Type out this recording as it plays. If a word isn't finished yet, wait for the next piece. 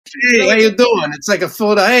Hey, how you doing? It's like a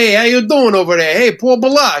photo. Hey, how you doing over there? Hey, poor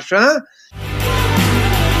Baloche, huh?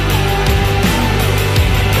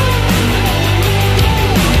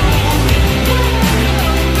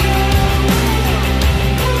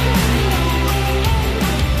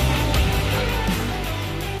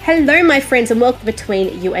 Hello, my friends, and welcome to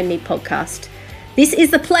Between You and Me podcast. This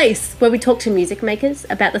is the place where we talk to music makers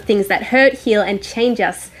about the things that hurt, heal, and change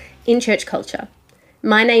us in church culture.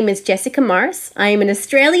 My name is Jessica Morris. I am an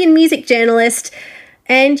Australian music journalist,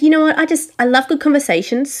 and you know what? I love good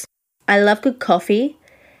conversations. I love good coffee,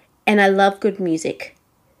 and I love good music.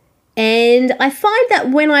 And I find that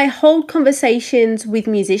when I hold conversations with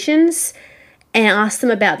musicians and ask them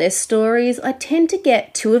about their stories, I tend to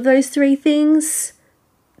get two of those three things.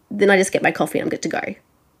 Then I just get my coffee and I'm good to go.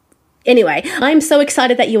 Anyway, I'm so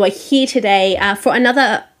excited that you are here today for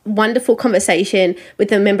another wonderful conversation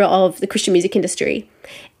with a member of the Christian music industry.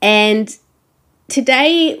 And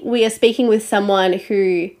today we are speaking with someone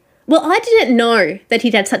who, well, I didn't know that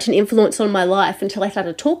he'd had such an influence on my life until I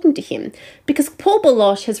started talking to him, because Paul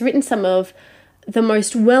Baloche has written some of the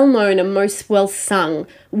most well-known and most well-sung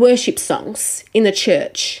worship songs in the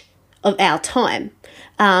church of our time.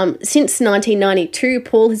 Since 1992,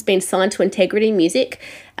 Paul has been signed to Integrity Music,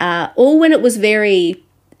 all when it was very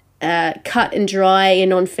cut and dry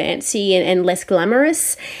and non-fancy and less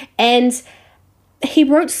glamorous. And he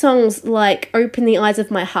wrote songs like Open the Eyes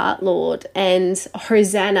of My Heart, Lord, and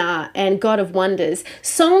Hosanna and God of Wonders.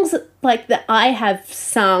 Songs like that I have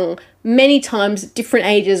sung many times at different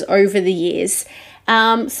ages over the years.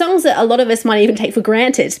 Songs that a lot of us might even take for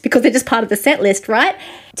granted because they're just part of the set list, right?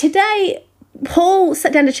 Today, Paul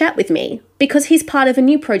sat down to chat with me because he's part of a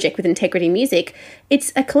new project with Integrity Music.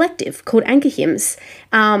 It's a collective called Anchor Hymns.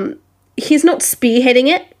 He's not spearheading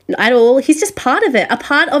it at all. He's just part of it, a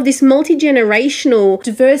part of this multi-generational,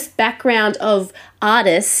 diverse background of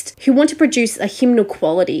artists who want to produce a hymnal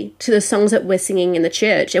quality to the songs that we're singing in the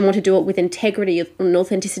church and want to do it with integrity and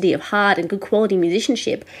authenticity of heart and good quality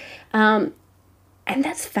musicianship. And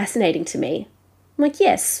that's fascinating to me. I'm like,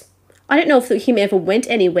 yes, I don't know if the hymn ever went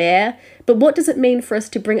anywhere, but what does it mean for us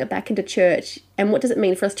to bring it back into church? And what does it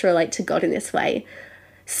mean for us to relate to God in this way?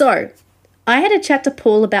 So I had a chat to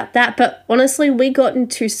Paul about that, but honestly, we got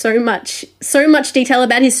into so much detail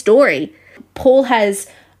about his story. Paul has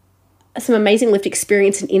some amazing lived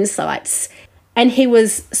experience and insights, and he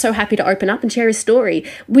was so happy to open up and share his story.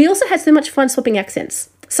 We also had so much fun swapping accents,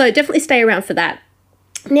 so definitely stay around for that.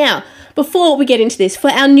 Now, before we get into this,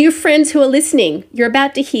 for our new friends who are listening, you're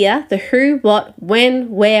about to hear the who, what,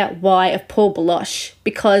 when, where, why of Paul Baloche,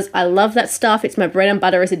 because I love that stuff. It's my bread and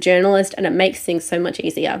butter as a journalist, and it makes things so much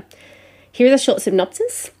easier. Here's a short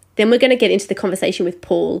synopsis. Then we're going to get into the conversation with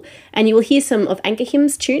Paul, and you will hear some of Anchor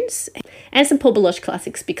Hymns tunes and some Paul Baloche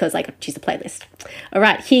classics because I got to choose a playlist. All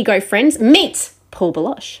right, here you go, friends. Meet Paul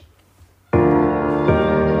Baloche.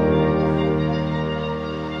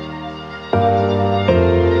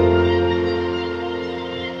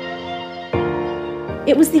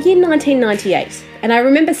 It was the year 1998, and I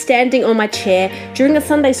remember standing on my chair during a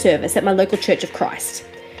Sunday service at my local Church of Christ.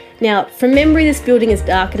 Now, from memory, this building is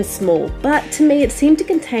dark and small, but to me it seemed to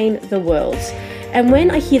contain the world. And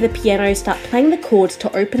when I hear the piano start playing the chords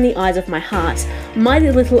to Open the Eyes of My Heart, my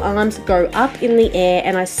little arms go up in the air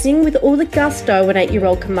and I sing with all the gusto an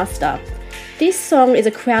 8-year-old can muster. This song is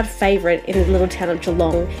a crowd favourite in the little town of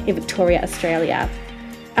Geelong in Victoria, Australia.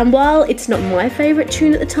 And while it's not my favourite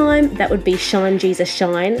tune at the time, that would be Shine Jesus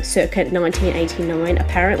Shine, circa 1989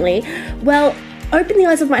 apparently, well, Open the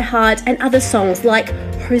Eyes of My Heart and other songs like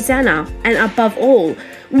Hosanna and Above All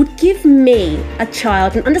would give me, a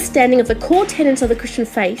child, an understanding of the core tenets of the Christian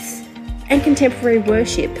faith and contemporary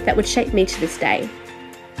worship that would shape me to this day.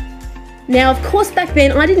 Now, of course, back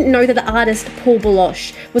then I didn't know that the artist Paul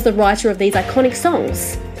Baloche was the writer of these iconic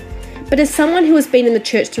songs. But as someone who has been in the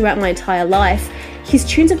church throughout my entire life, his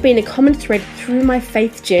tunes have been a common thread through my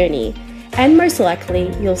faith journey, and most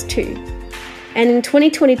likely yours too. And in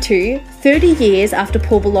 2022, 30 years after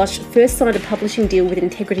Paul Baloche first signed a publishing deal with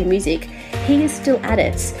Integrity Music, he is still at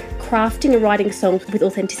it, crafting and writing songs with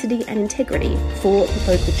authenticity and integrity for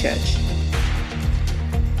the local church.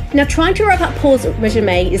 Now, trying to wrap up Paul's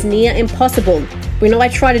resume is near impossible. We know I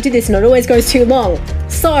try to do this and it always goes too long.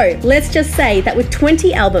 So let's just say that with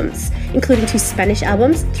 20 albums, including 2 Spanish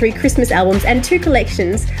albums, 3 Christmas albums, and 2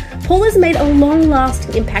 collections, Paul has made a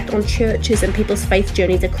long-lasting impact on churches and people's faith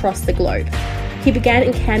journeys across the globe. He began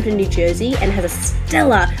in Camden, New Jersey, and has a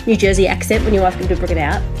stellar New Jersey accent when you ask him to bring it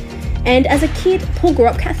out. And as a kid, Paul grew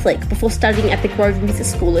up Catholic before studying at the Grove Music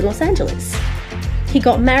School in Los Angeles. He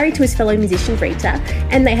got married to his fellow musician Rita,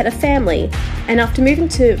 and they had a family. And after moving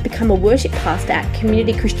to become a worship pastor at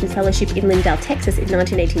Community Christian Fellowship in Lindale, Texas in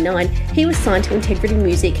 1989, he was signed to Integrity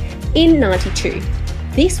Music in 92.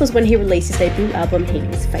 This was when he released his debut album, He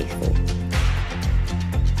Is Faithful.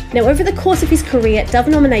 Now, over the course of his career, Dove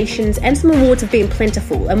nominations and some awards have been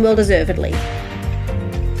plentiful, and well-deservedly.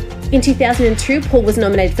 In 2002, Paul was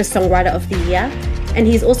nominated for Songwriter of the Year, and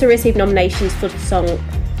he's also received nominations for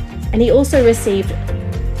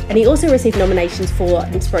nominations for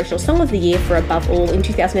Inspirational Song of the Year for Above All in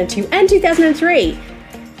 2002 and 2003.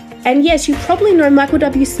 And yes, you probably know Michael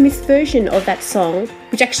W. Smith's version of that song,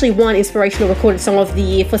 which actually won Inspirational Recorded Song of the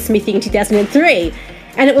Year for Smithing in 2003.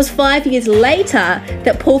 And it was 5 years later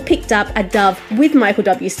that Paul picked up a Dove with Michael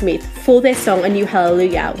W. Smith for their song A New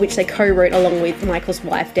Hallelujah, which they co-wrote along with Michael's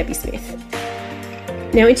wife, Debbie Smith.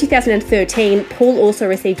 Now, in 2013, Paul also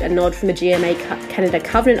received a nod from the GMA Canada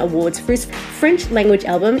Covenant Awards for his French language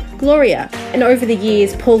album, Gloria. And over the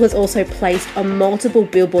years, Paul has also placed on multiple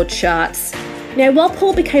Billboard charts. Now, while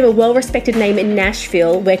Paul became a well-respected name in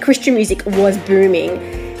Nashville, where Christian music was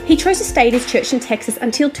booming, he chose to stay at his church in Texas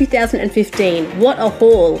until 2015. What a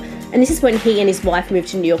haul! And this is when he and his wife moved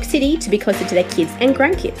to New York City to be closer to their kids and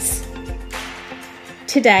grandkids.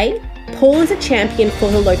 Today, Paul is a champion for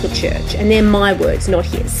the local church, and they're my words, not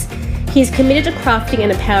his. He is committed to crafting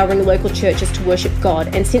and empowering local churches to worship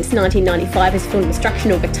God, and since 1995 has filmed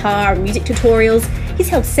instructional guitar and music tutorials. He's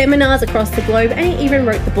held seminars across the globe, and he even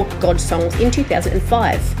wrote the book God Songs in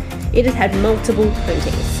 2005. It has had multiple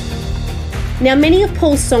printings. Now, many of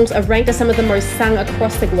Paul's songs are ranked as some of the most sung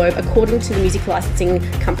across the globe according to the music licensing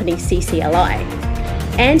company CCLI.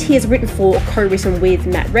 And he has written for or co-written with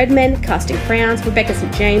Matt Redman, Casting Crowns, Rebecca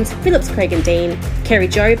St. James, Phillips Craig and Dean, Kerry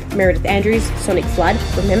Jobe, Meredith Andrews, Sonic Flood,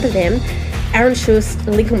 remember them, Aaron Schuss,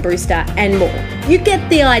 Lincoln Brewster, and more. You get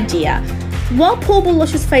the idea. While Paul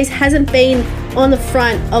Baloche's face hasn't been on the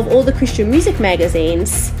front of all the Christian music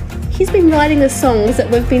magazines, he's been writing the songs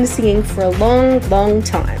that we've been singing for a long, long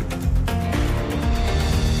time.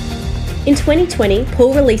 In 2020,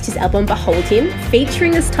 Paul released his album Behold Him,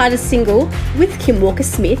 featuring this title single with Kim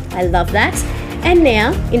Walker-Smith, I love that. And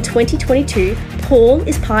now, in 2022, Paul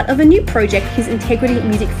is part of a new project, his Integrity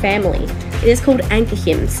Music family. It is called Anchor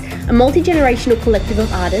Hymns, a multi-generational collective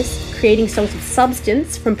of artists creating songs with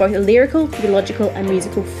substance from both a lyrical, theological and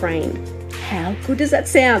musical frame. How good does that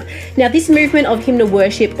sound? Now, this movement of hymnal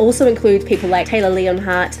worship also includes people like Taylor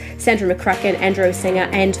Leonhardt, Sandra McCracken, Andrew Singer,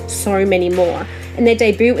 and so many more. And their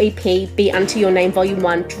debut EP, Be Unto Your Name Volume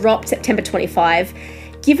 1, dropped September 25,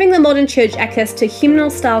 giving the modern church access to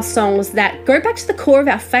hymnal-style songs that go back to the core of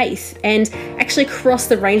our faith and actually cross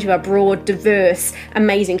the range of our broad, diverse,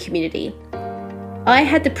 amazing community. I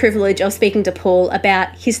had the privilege of speaking to Paul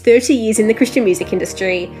about his 30 years in the Christian music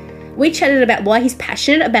industry. We chatted about why he's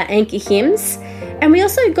passionate about Anchor Hymns, and we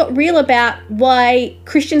also got real about why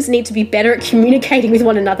Christians need to be better at communicating with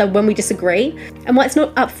one another when we disagree, and why it's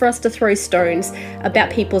not up for us to throw stones about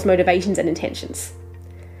people's motivations and intentions.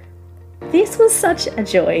 This was such a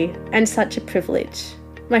joy and such a privilege.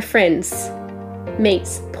 My friends,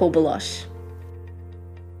 meets Paul Baloche.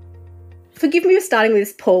 Forgive me for starting with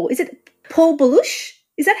this, Paul. Is it Paul Baloche?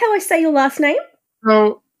 Is that how I say your last name?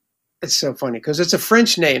 Oh, it's so funny because it's a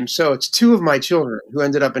French name. So it's two of my children who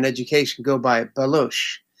ended up in education go by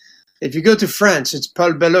Baloche. If you go to France, it's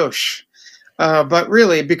Paul Baloche. But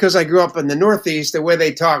really, because I grew up in the Northeast, the way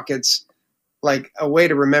they talk, it's like a way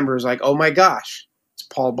to remember is like, oh my gosh, it's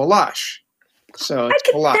Paul Baloche. So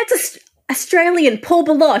it's Baloche. That's Australian, Paul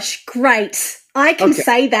Baloche. Great. I can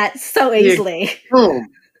say that so easily. Boom.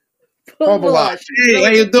 Paul Baloche. Hey, how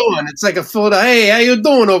you doing? It's like a photo. Hey, how you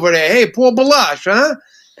doing over there? Hey, Paul Baloche, huh?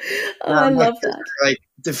 Oh, I love that. Like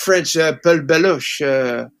the French Paul Baloche.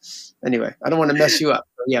 Anyway, I don't want to mess you up.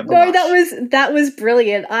 Yeah, Baloche. No, that was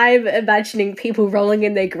brilliant. I'm imagining people rolling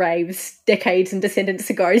in their graves decades and descendants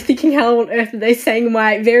ago, thinking, how on earth are they saying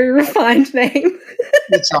my very refined name?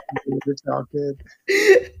 It's all good. It's all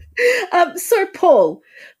good. So, Paul,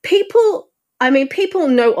 people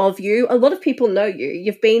know of you. A lot of people know you.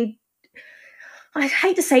 You've been, I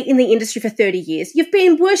hate to say, in the industry for 30 years. You've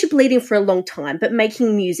been worship leading for a long time, but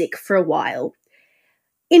making music for a while.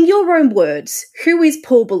 In your own words, who is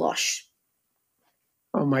Paul Baloche?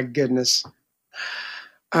 Oh, my goodness.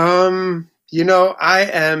 I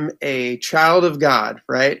am a child of God,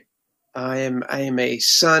 right? I am a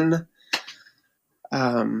son.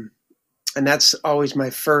 And that's always my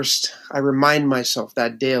first, I remind myself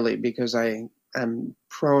that daily because I am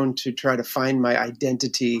prone to try to find my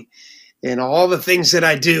identity in all the things that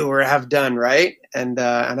I do or have done, right? And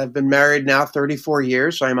I've been married now 34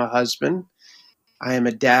 years, so I'm a husband. I am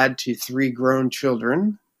a dad to 3 grown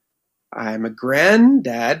children. I'm a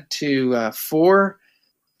granddad to 4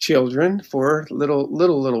 children, 4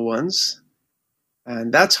 little ones.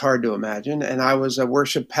 And that's hard to imagine. And I was a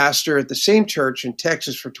worship pastor at the same church in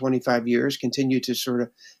Texas for 25 years, continued to sort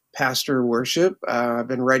of pastor worship. I've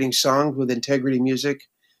been writing songs with Integrity Music.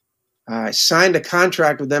 I signed a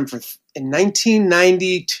contract with them in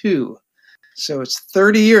 1992. So it's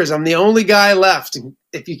 30 years. I'm the only guy left.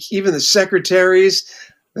 Even the secretaries,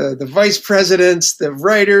 the vice presidents, the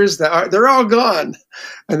writers, they're all gone.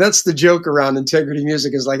 And that's the joke around Integrity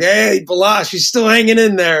Music is like, hey, Baloche, she's still hanging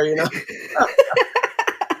in there,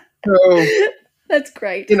 So, that's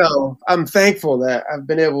great. I'm thankful that I've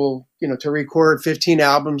been able, to record 15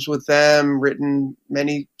 albums with them, written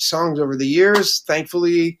many songs over the years.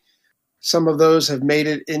 Thankfully, some of those have made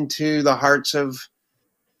it into the hearts of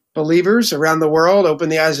believers around the world. Open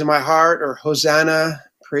the Eyes of My Heart, or Hosanna,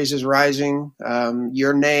 Praise is Rising,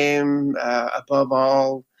 Your Name, Above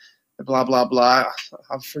All, blah, blah, blah.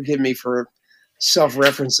 Forgive me for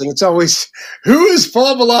self-referencing. It's always, who is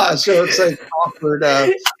Paul Baloche? So it's like awkward.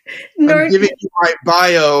 I'm giving you my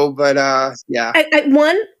bio, but yeah.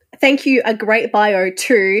 One, thank you, a great bio.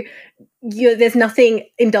 2, there's nothing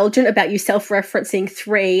indulgent about you self-referencing.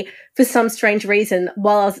 3, for some strange reason,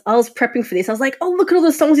 while I was prepping for this, I was like, oh, look at all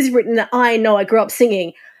the songs he's written that I know I grew up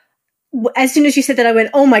singing. As soon as you said that, I went,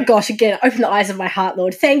 oh my gosh, again, open the eyes of my heart,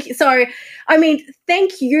 Lord. Thank you. So,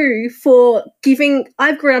 thank you for giving.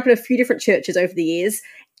 I've grown up in a few different churches over the years,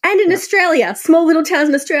 and in Australia, small little towns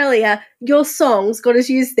in Australia, your songs, God has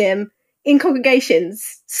used them in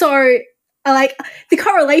congregations. So, the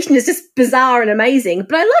correlation is just bizarre and amazing,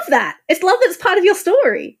 but I love that. It's love that's part of your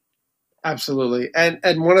story. Absolutely.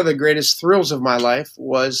 And one of the greatest thrills of my life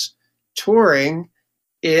was touring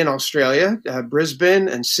in Australia, Brisbane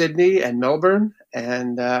and Sydney and Melbourne,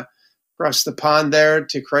 and across the pond there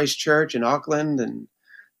to Christchurch and Auckland. And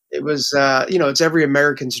it was, it's every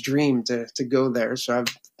American's dream to go there. So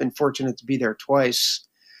I've been fortunate to be there twice.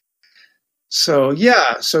 So,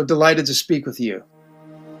 so delighted to speak with you.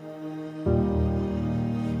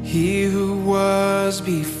 He who was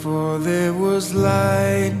before there was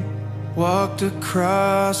light walked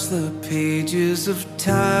across the pages of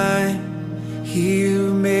time. He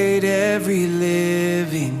who made every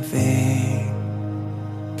living thing,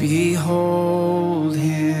 behold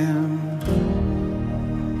him.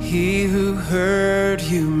 He who heard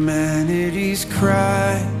humanity's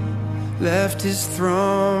cry left his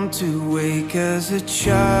throne to wake as a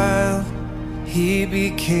child. He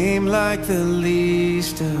became like the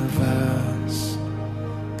least of us,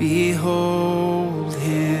 behold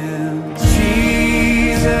him.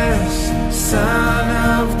 Jesus, Son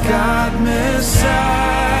of God, Messiah,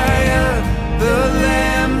 the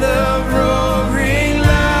Lamb, the roaring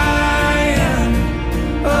Lion.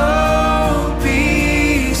 Oh,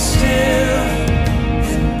 be still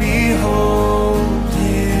and behold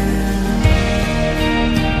him.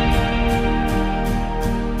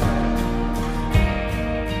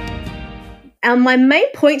 My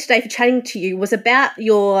main point today for chatting to you was about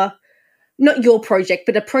not your project,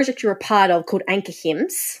 but a project you're a part of called Anchor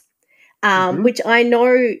Hymns. Which I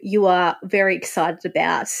know you are very excited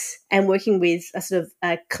about, and working with a sort of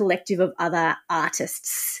a collective of other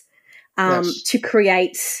artists to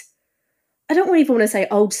create, I don't even want to say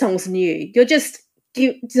old songs new. You're just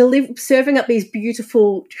serving up these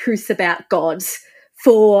beautiful truths about God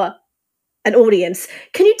for an audience.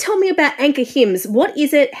 Can you tell me about Anchor Hymns? What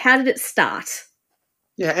is it? How did it start?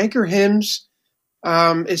 Yeah, Anchor Hymns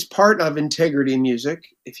is part of Integrity Music,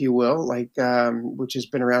 if you will, which has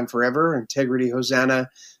been around forever. Integrity, Hosanna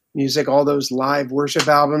Music, all those live worship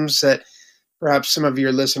albums that perhaps some of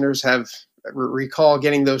your listeners have recall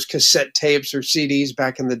getting those cassette tapes or CDs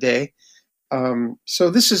back in the day. So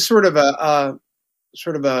this is sort of a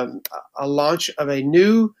launch of a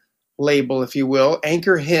new label, if you will,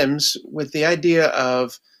 Anchor Hymns, with the idea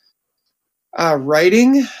of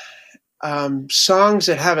writing songs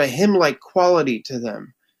that have a hymn-like quality to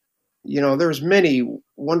them. There's many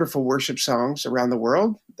wonderful worship songs around the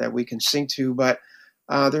world that we can sing to, but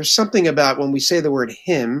there's something about when we say the word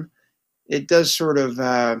hymn, it does sort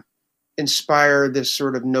of inspire this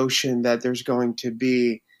sort of notion that there's going to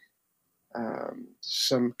be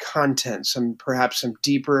some content, perhaps some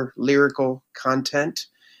deeper lyrical content.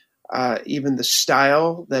 Even the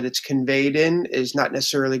style that it's conveyed in is not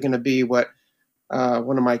necessarily going to be what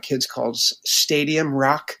one of my kids calls stadium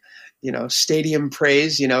rock, stadium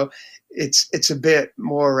praise. It's a bit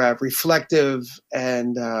more reflective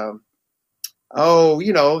and,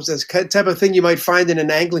 it's this type of thing you might find in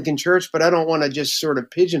an Anglican church, but I don't want to just sort of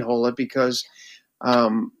pigeonhole it because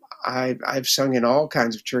I've sung in all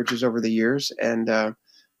kinds of churches over the years, and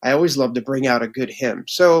I always love to bring out a good hymn.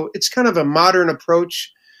 So it's kind of a modern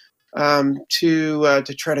approach to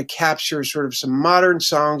try to capture sort of some modern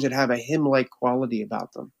songs that have a hymn-like quality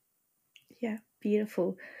about them. Yeah,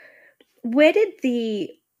 beautiful. Where did the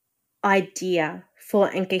idea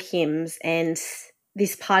for anchor hymns and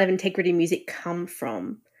this part of integrity music come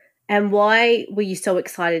from? And why were you so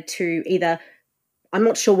excited to either, I'm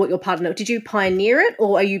not sure what your part of it, did you pioneer it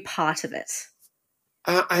or are you part of it?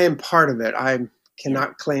 I am part of it. I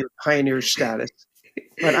cannot claim pioneer status,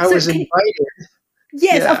 but I was invited.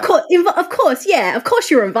 Yes, yeah. Of course, yeah, of course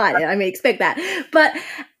you're invited. I mean, expect that. But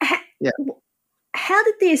how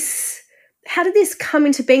did this come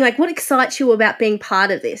into being? Like, what excites you about being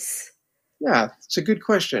part of this? Yeah, it's a good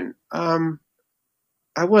question.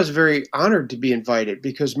 I was very honored to be invited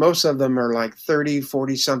because most of them are like 30,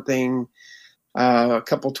 40 something, a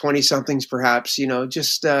couple 20 somethings perhaps,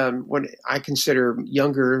 just what I consider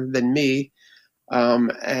younger than me,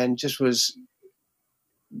 and just was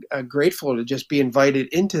grateful to just be invited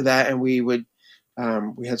into that. And we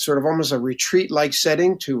had sort of almost a retreat-like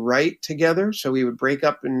setting to write together. So we would break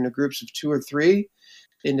up into groups of 2 or 3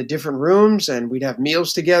 into different rooms, and we'd have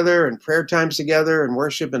meals together and prayer times together and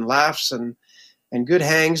worship and laughs and good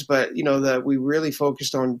hangs. But, that we really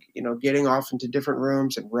focused on, getting off into different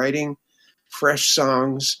rooms and writing fresh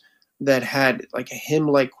songs that had like a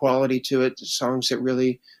hymn-like quality to it, songs that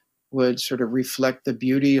really would sort of reflect the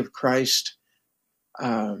beauty of Christ.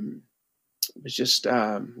 It was just,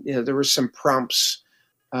 there were some prompts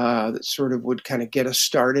that sort of would kind of get us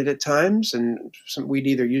started at times, and we'd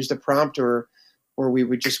either use the prompt or we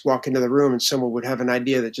would just walk into the room and someone would have an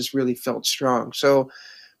idea that just really felt strong. So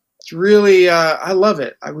it's really, I love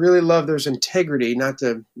it. I really love there's integrity,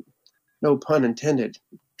 no pun intended,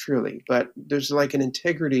 truly, but there's like an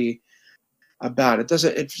integrity about it.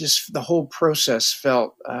 The whole process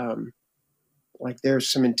felt like there's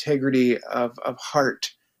some integrity of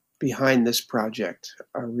heart behind this project.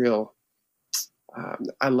 I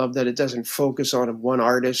love that it doesn't focus on one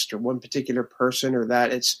artist or one particular person or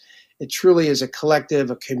that. It truly is a collective,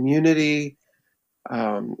 a community,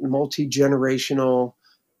 multi-generational,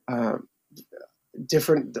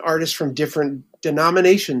 different artists from different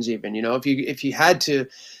denominations even. If you had to,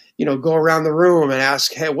 go around the room and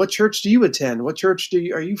ask, hey, what church do you attend? What church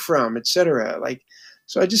are you from, et cetera?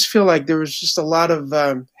 So I just feel like there was just a lot of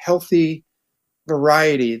healthy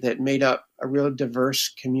variety that made up a real diverse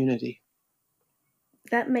community.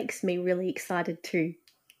 That makes me really excited too.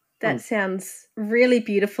 That sounds really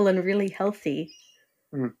beautiful and really healthy.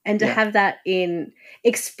 And to have that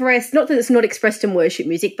expressed, not that it's not expressed in worship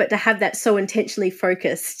music, but to have that so intentionally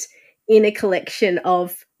focused in a collection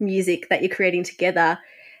of music that you're creating together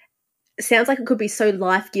sounds like it could be so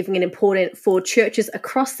life-giving and important for churches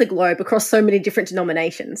across the globe, across so many different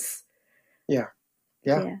denominations. Yeah.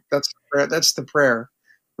 That's the prayer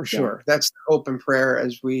for sure. That's the hope and prayer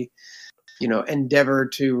as we, endeavor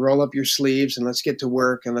to roll up your sleeves and let's get to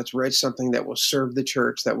work and let's write something that will serve the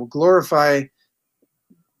church, that will glorify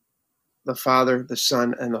the Father, the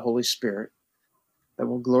Son, and the Holy Spirit, that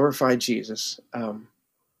will glorify Jesus, but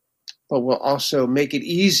will also make it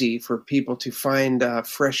easy for people to find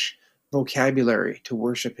fresh vocabulary to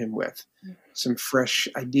worship him with, some fresh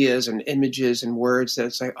ideas and images and words that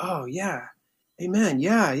it's like, oh yeah, amen,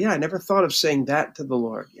 yeah, I never thought of saying that to the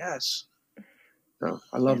Lord. Yes. So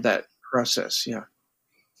I love that process. Yeah.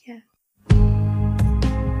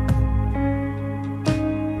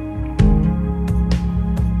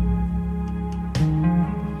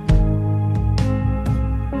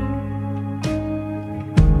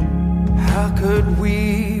 How could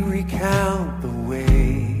we recount the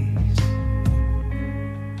ways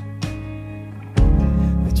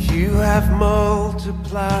that you have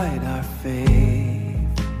multiplied our faith?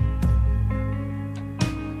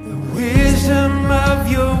 The wisdom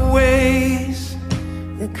of your ways,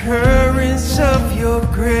 the currents of your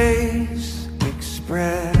grace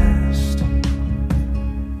expressed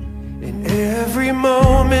in every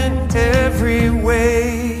moment, every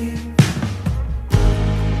way.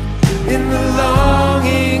 In the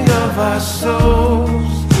longing of our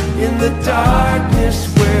souls, in the darkness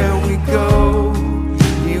where we go,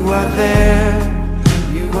 you are there,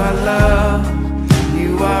 you are love,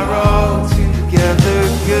 you are altogether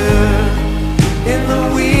good. In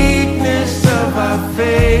the weakness of our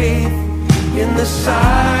faith, in the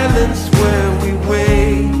silence where we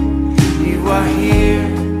wait, you are here,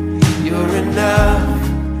 you're enough,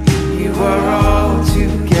 you are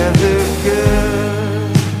altogether good.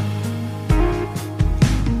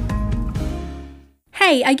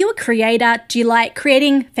 Hey, are you a creator? Do you like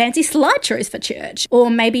creating fancy slideshows for church? Or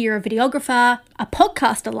maybe you're a videographer, a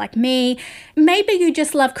podcaster like me. Maybe you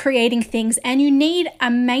just love creating things and you need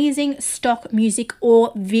amazing stock music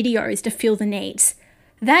or videos to fill the needs.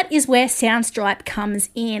 That is where Soundstripe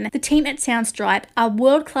comes in. The team at Soundstripe are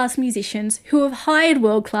world-class musicians who have hired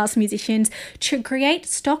world-class musicians to create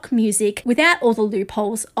stock music without all the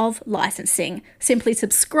loopholes of licensing. Simply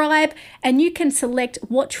subscribe and you can select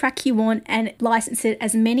what track you want and license it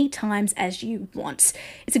as many times as you want.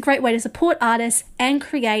 It's a great way to support artists and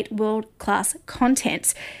create world-class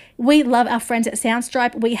content. We love our friends at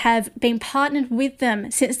Soundstripe. We have been partnered with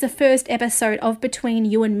them since the first episode of Between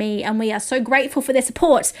You and Me, and we are so grateful for their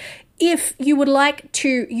support. If you would like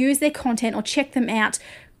to use their content or check them out,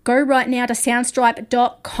 go right now to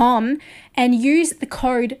soundstripe.com and use the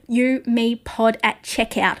code UMePod at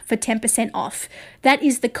checkout for 10% off. That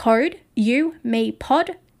is the code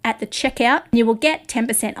UMePod at the checkout, and you will get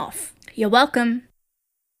 10% off. You're welcome.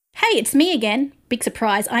 Hey, it's me again. Big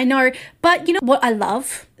surprise, I know. But you know what I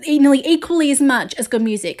love? Nearly equally as much as good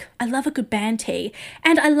music. I love a good band tee.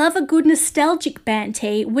 And I love a good nostalgic band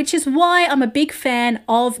tee, which is why I'm a big fan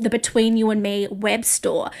of the Between You and Me web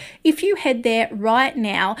store. If you head there right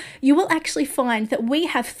now, you will actually find that we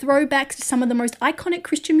have throwbacks to some of the most iconic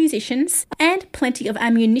Christian musicians and plenty of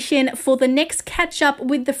ammunition for the next catch up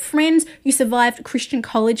with the friends you survived Christian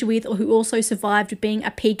college with or who also survived being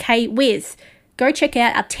a PK with. Go check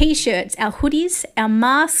out our t-shirts, our hoodies, our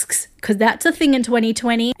masks, because that's a thing in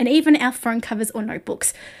 2020, and even our phone covers or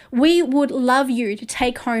notebooks. We would love you to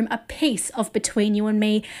take home a piece of Between You and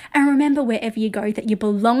Me, and remember wherever you go that you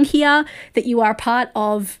belong here, that you are a part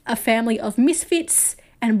of a family of misfits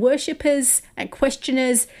and worshippers and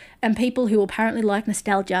questioners and people who apparently like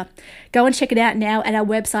nostalgia. Go and check it out now at our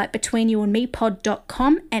website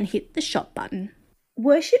betweenyouandmepod.com and hit the shop button.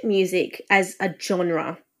 Worship music as a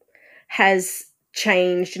genre has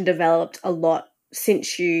changed and developed a lot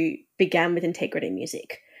since you began with integrity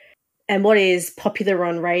music. And what is popular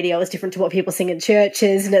on radio is different to what people sing in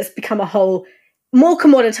churches, and it's become a whole more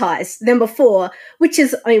commoditized than before, which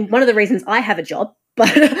is, I mean, one of the reasons I have a job,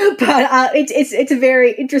 but it's a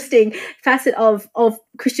very interesting facet of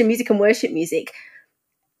Christian music and worship music.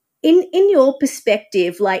 In your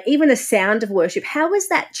perspective, like even the sound of worship, how has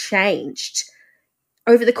that changed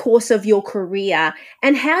over the course of your career,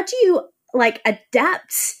 and how do you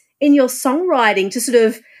adapt in your songwriting to sort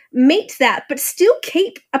of meet that but still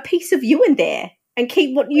keep a piece of you in there and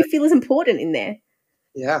keep what you feel is important in there?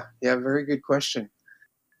 Yeah, very good question.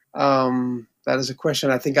 That is a question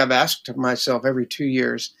I think I've asked myself every 2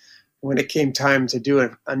 years when it came time to do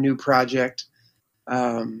a new project.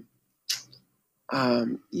 It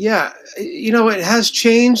has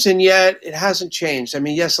changed, and yet it hasn't changed. I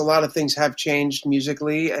mean, yes, a lot of things have changed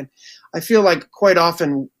musically, and I feel like quite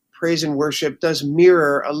often praise and worship does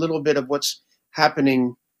mirror a little bit of what's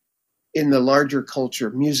happening in the larger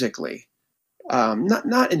culture musically.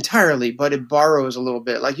 Not entirely, but it borrows a little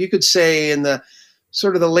bit. Like you could say in the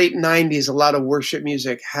sort of the late 90s, a lot of worship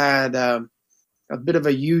music had a bit of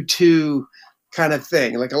a U2 kind of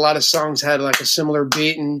thing. Like a lot of songs had like a similar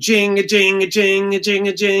beat and jing a jing a jing a jing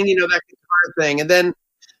a jing, that guitar thing. And then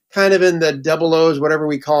kind of in the double O's, whatever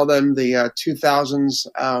we call them, the 2000s,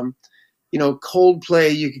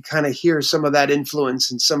 Coldplay, you could kind of hear some of that influence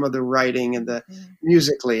in some of the writing and the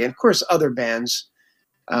musically, and of course other bands,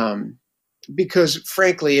 because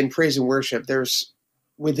frankly, in praise and worship, there's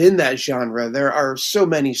within that genre, there are so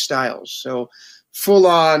many styles. So full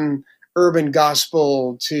on urban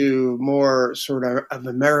gospel to more sort of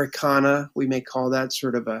Americana, we may call that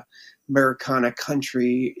sort of a Americana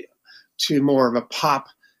country, to more of a pop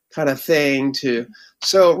kind of thing.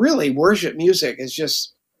 So really worship music is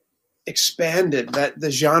just expanded, that the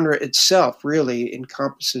genre itself really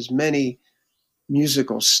encompasses many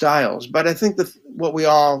musical styles. But I think what we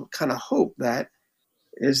all kind of hope that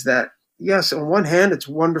is that, yes, on one hand, it's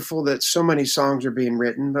wonderful that so many songs are being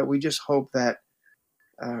written, but we just hope that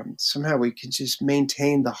somehow we can just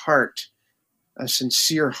maintain the heart, a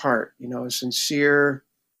sincere heart, a sincere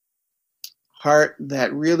heart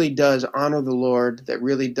that really does honor the Lord, that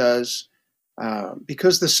really does,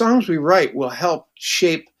 because the songs we write will help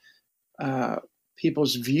shape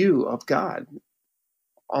people's view of God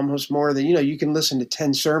almost more than, you can listen to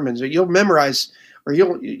 10 sermons, or you'll memorize, or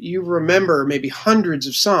you remember maybe hundreds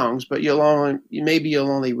of songs, but you'll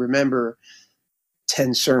only remember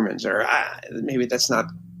 10 sermons, or maybe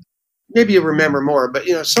you'll remember more, but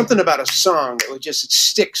something about a song that it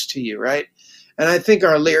sticks to you, right? And I think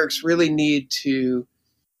our lyrics really need to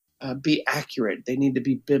be accurate. They need to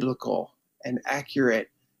be biblical and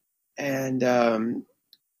accurate, and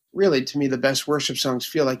really, to me, the best worship songs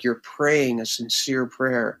feel like you're praying a sincere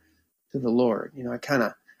prayer to the Lord. I kind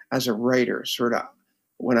of, as a writer, sort of,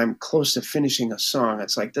 when I'm close to finishing a song,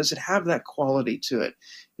 it's like, does it have that quality to it?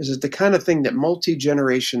 Is it the kind of thing that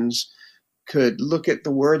multi-generations could look at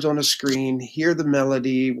the words on a screen, hear the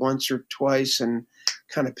melody once or twice, and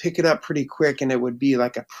kind of pick it up pretty quick, and it would be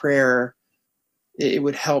like a prayer? It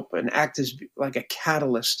would help and act as like a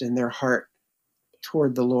catalyst in their heart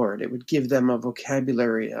toward the Lord. It would give them a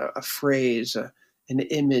vocabulary, a phrase, an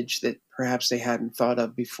image that perhaps they hadn't thought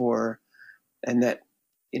of before, and that,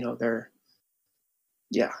 they're,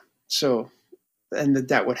 yeah. So, and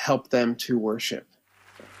that would help them to worship.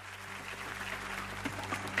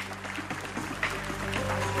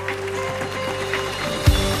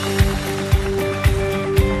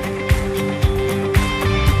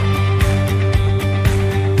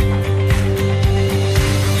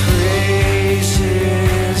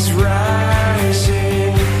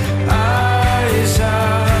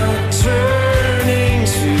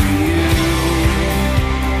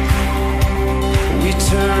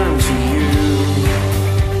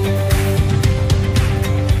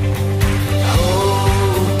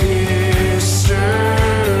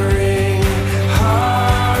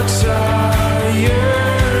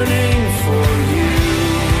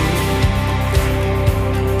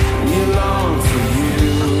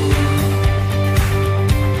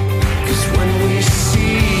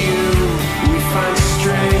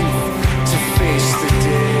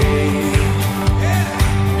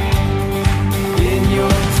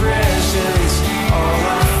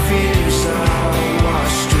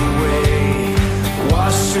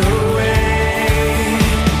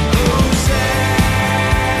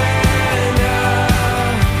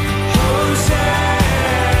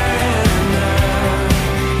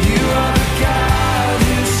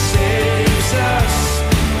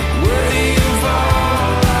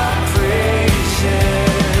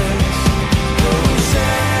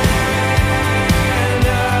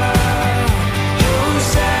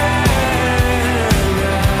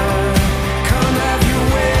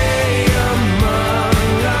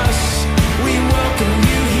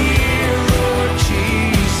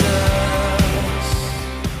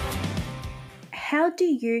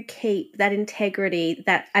 Keep that integrity,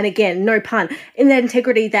 that, and again, no pun, in that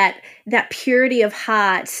integrity, that purity of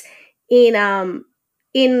heart in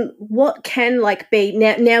what can be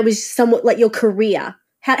now is somewhat like your career?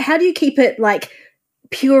 How do you keep it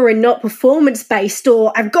pure and not performance based,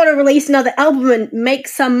 or I've got to release another album and make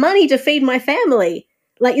some money to feed my family?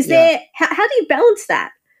 There, how do you balance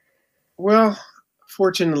that? Well,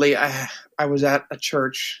 fortunately, I was at a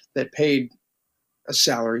church that paid a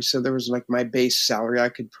salary. So there was my base salary I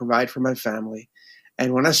could provide for my family.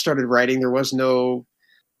 And when I started writing, there's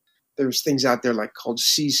things out there called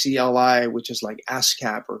CCLI, which is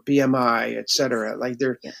ASCAP or BMI, et cetera.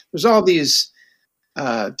 There's all these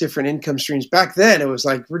different income streams. Back then, it was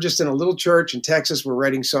we're just in a little church in Texas. We're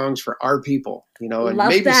writing songs for our people, and love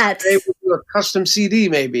maybe that. someday we'll do a custom CD,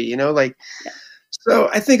 maybe, So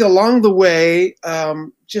I think along the way,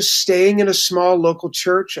 just staying in a small local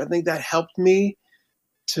church, I think that helped me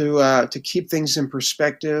to keep things in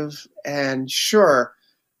perspective. And sure,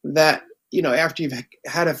 that, after you've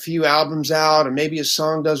had a few albums out and maybe a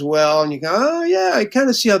song does well and you go, oh yeah, I kind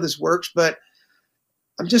of see how this works, but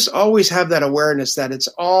I'm just always have that awareness that it's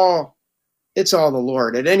all the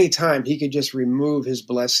Lord. At any time, he could just remove his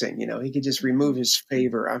blessing, he could just remove his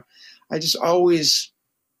favor. I just always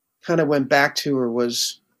kind of went back to, or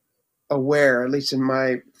was aware, at least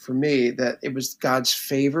for me, that it was God's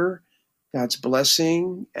favor, God's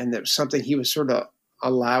blessing, and that was something he was sort of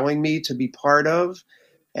allowing me to be part of.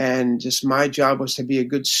 And just my job was to be a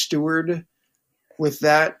good steward with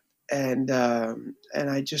that. And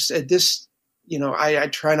I just, at this, I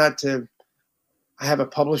try not to, I have a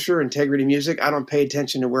publisher, Integrity Music. I don't pay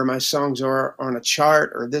attention to where my songs are on a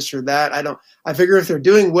chart or this or that. I figure if they're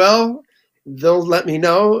doing well, they'll let me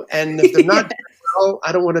know. And if they're not doing well,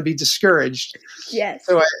 I don't want to be discouraged. Yes.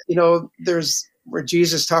 So, there's where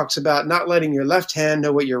Jesus talks about not letting your left hand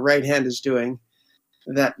know what your right hand is doing.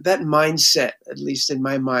 That mindset, at least in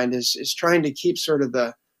my mind, is trying to keep sort of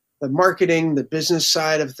the marketing, the business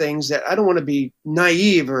side of things. That I don't want to be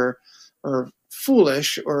naive or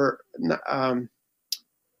foolish, or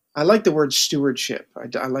I like the word stewardship.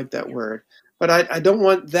 I like that word, but I don't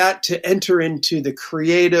want that to enter into the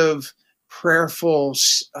creative, prayerful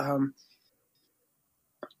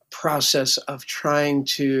process of trying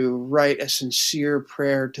to write a sincere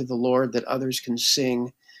prayer to the Lord that others can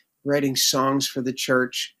sing, writing songs for the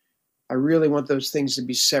church. I really want those things to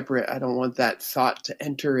be separate. I don't want that thought to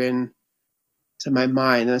enter in to my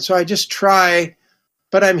mind. And so I just try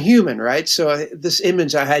but I'm human, right? So this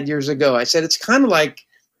image I had years ago, I said, it's kind of like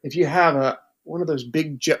if you have one of those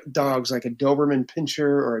big dogs, like a Doberman Pinscher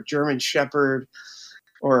or a German Shepherd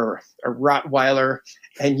or a Rottweiler,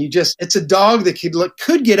 and it's a dog that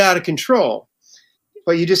could get out of control,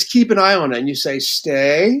 but you just keep an eye on it and you say,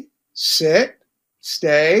 stay, sit,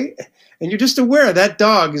 stay. And you're just aware that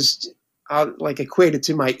dog is like equated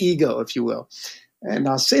to my ego, if you will. And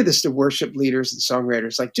I'll say this to worship leaders and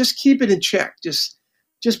songwriters, like, just keep it in check. Just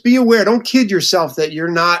be aware. Don't kid yourself that you're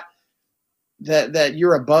not, that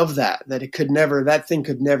you're above that that thing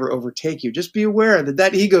could never overtake you. Just be aware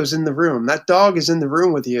that ego's in the room. That dog is in the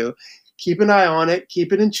room with you. Keep an eye on it.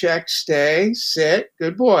 Keep it in check. Stay, sit.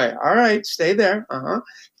 Good boy. All right. Stay there.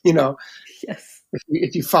 Yes.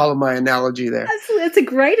 If you follow my analogy there. That's a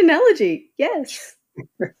great analogy. Yes.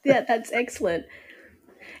 Yeah, that's excellent.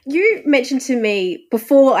 You mentioned to me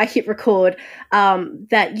before I hit record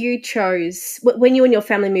that you chose, when you and your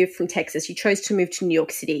family moved from Texas, you chose to move to New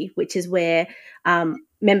York City, which is where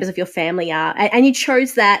members of your family are. And you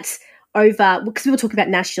chose that over, because we were talking about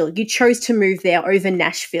Nashville, you chose to move there over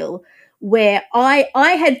Nashville, where I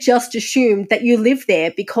had just assumed that you lived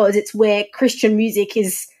there because it's where Christian music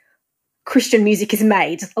is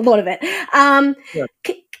made, a lot of it. Yeah.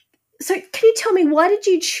 So can you tell me, why did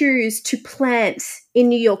you choose to plant in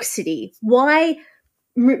New York City? Why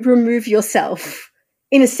remove yourself,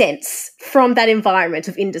 in a sense, from that environment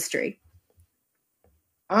of industry?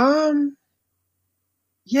 Yeah,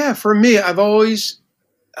 for me, I've always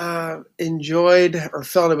enjoyed or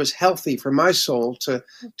felt it was healthy for my soul to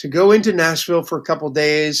go into Nashville for a couple of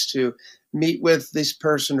days to meet with this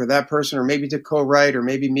person or that person, or maybe to co-write, or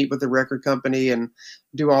maybe meet with the record company and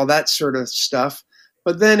do all that sort of stuff.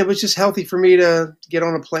 But then it was just healthy for me to get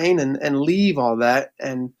on a plane and leave all that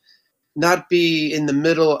and not be in the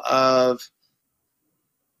middle of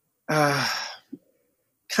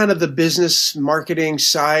kind of the business marketing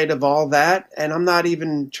side of all that. And I'm not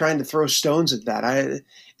even trying to throw stones at that.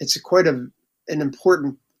 It's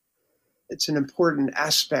an important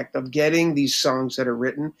aspect of getting these songs that are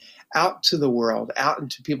written out to the world, out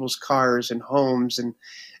into people's cars and homes, and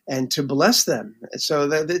to bless them. So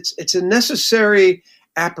that it's a necessary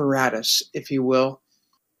apparatus, if you will.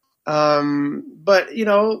 But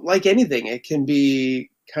like anything, it can be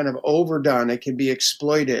kind of overdone. It can be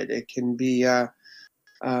exploited. It can be, it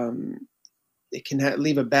can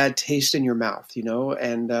leave a bad taste in your mouth,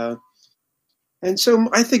 and so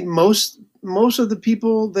I think most of the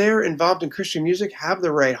people there involved in Christian music have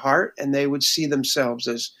the right heart, and they would see themselves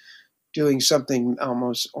as doing something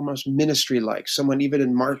almost ministry-like, someone even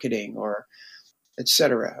in marketing or et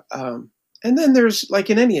cetera. And then there's, like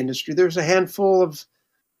in any industry, there's a handful of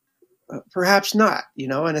perhaps not,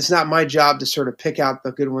 and it's not my job to sort of pick out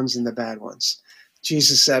the good ones and the bad ones.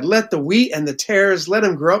 Jesus said, let the wheat and the tares, let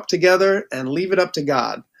them grow up together and leave it up to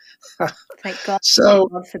God. Thank God. So,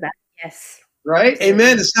 God for that. Yes. Right? Absolutely.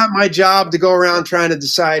 Amen. It's not my job to go around trying to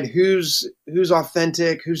decide who's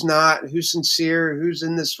authentic, who's not, who's sincere, who's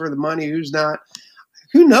in this for the money, who's not.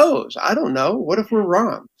 Who knows? I don't know. What if we're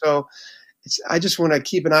wrong? So I just want to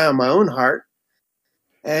keep an eye on my own heart.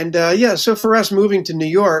 And so for us moving to New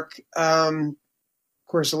York, of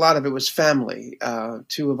course, a lot of it was family.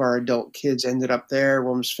 Two of our adult kids ended up there.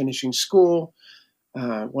 One was finishing school.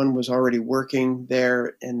 One was already working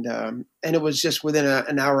there, and it was just within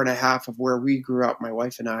an hour and a half of where we grew up, my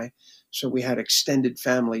wife and I. So we had extended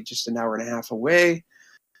family just an hour and a half away,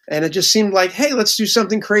 and it just seemed like, hey, let's do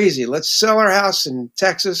something crazy. Let's sell our house in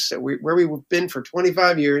Texas, where we've been for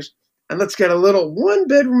 25 years, and let's get a little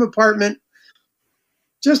one-bedroom apartment,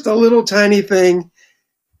 just a little tiny thing,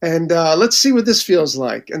 and let's see what this feels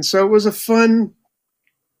like. And so it was a fun.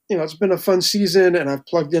 It's been a fun season, and I've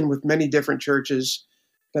plugged in with many different churches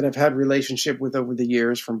that I've had relationship with over the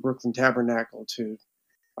years, from Brooklyn Tabernacle to,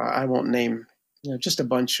 I won't name, just a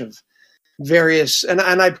bunch of various, and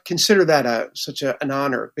I consider that such an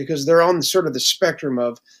honor, because they're on sort of the spectrum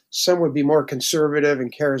of, some would be more conservative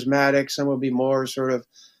and charismatic, some would be more sort of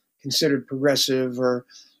considered progressive, or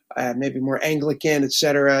maybe more Anglican, et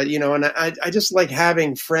cetera, and I just like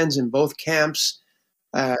having friends in both camps.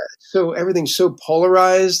 So everything's so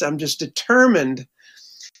polarized. I'm just determined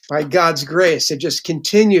by God's grace to just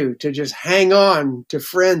continue to just hang on to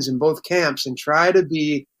friends in both camps and try to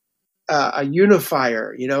be a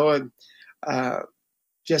unifier,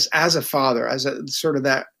 just as a father, as a sort of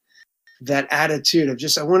that attitude of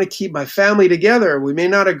just, I want to keep my family together. We may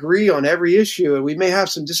not agree on every issue, and we may have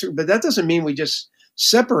some disagreement, but that doesn't mean we just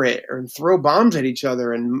separate or throw bombs at each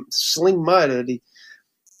other and sling mud at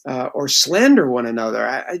or slander one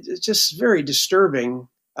another. It's just very disturbing,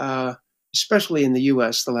 especially in the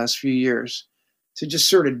U.S. the last few years. to just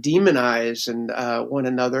sort of demonize and one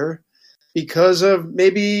another because of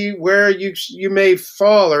maybe where you may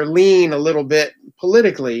fall or lean a little bit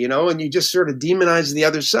politically, and you just sort of demonize the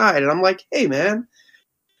other side. And I'm like, hey, man,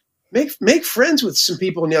 make friends with some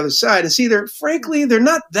people on the other side and see frankly, they're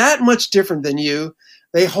not that much different than you.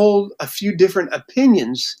 They hold a few different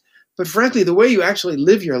opinions, but frankly, the way you actually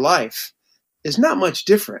live your life is not much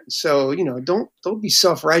different. So, don't be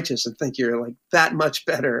self-righteous and think you're like that much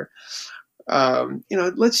better.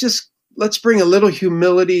 Let's bring a little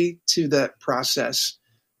humility to that process,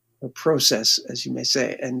 as you may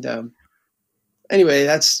say. And anyway,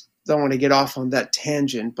 don't want to get off on that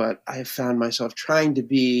tangent, but I have found myself trying to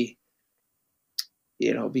be,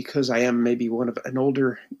 because I am maybe an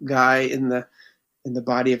older guy in the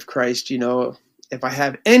body of Christ, if I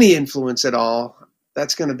have any influence at all,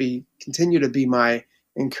 that's going to continue to be my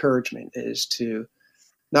encouragement, is to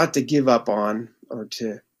not to give up on or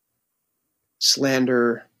to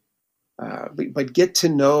slander, but get to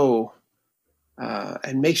know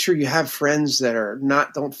and make sure you have friends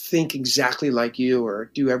that don't think exactly like you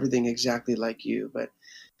or do everything exactly like you, but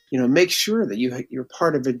make sure that you're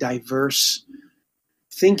part of a diverse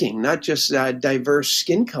thinking, not just a diverse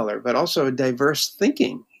skin color, but also a diverse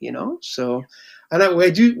thinking. So, and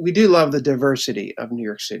we do love the diversity of New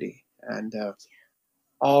York City and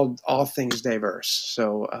all things diverse.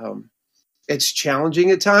 So it's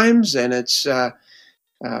challenging at times, and it's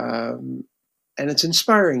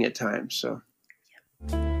inspiring at times. So.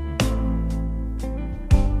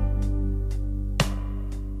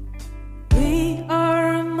 We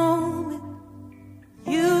are a moment,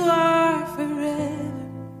 you are forever,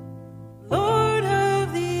 Lord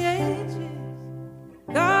of the ages,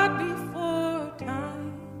 God before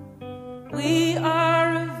time. We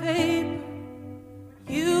are a vapor,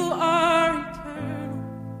 you are eternal,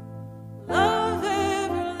 love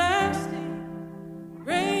everlasting,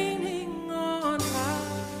 reigning on high.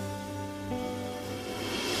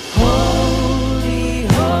 Holy,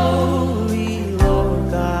 holy,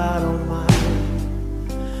 Lord God Almighty,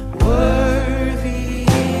 worthy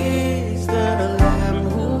is the Lamb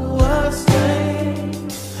who was slain.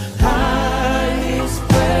 Highest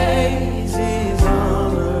praises,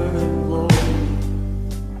 honor, and glory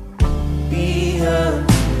be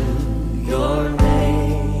unto your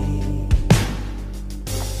name.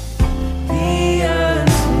 Be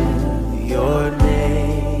unto your name.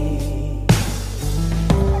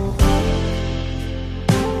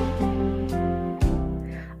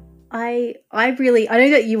 I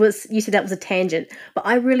know that you said that was a tangent, but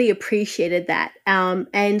I really appreciated that.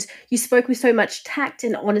 And you spoke with so much tact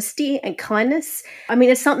and honesty and kindness. I mean,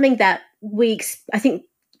 it's something that I think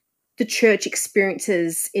the church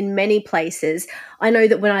experiences in many places. I know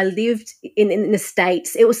that when I lived in the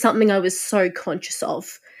States, it was something I was so conscious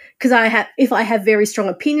of, because if I have very strong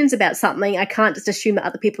opinions about something, I can't just assume that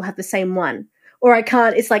other people have the same one, or I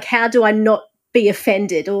can't. It's like, how do I not be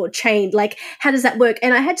offended or chained? Like, how does that work?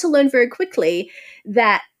 And I had to learn very quickly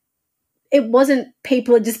that it wasn't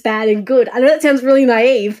people are just bad and good. I know that sounds really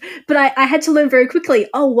naive, but I had to learn very quickly,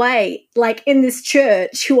 oh, wait, like in this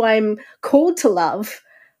church who I'm called to love,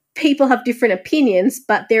 people have different opinions,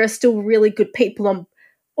 but there are still really good people on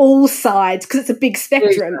all sides, because it's a big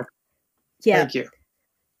spectrum. Yeah. Thank you.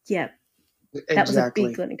 Yeah. Exactly. That was a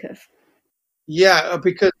big learning curve. Yeah,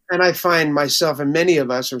 and I find myself, and many of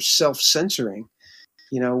us are self-censoring.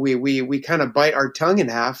 We kind of bite our tongue in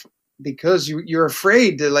half because you're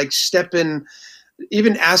afraid to like step in,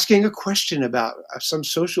 even asking a question about some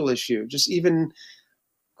social issue, just even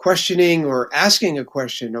questioning or asking a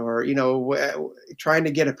question, or trying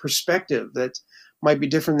to get a perspective that might be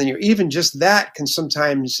different than you. Even just that can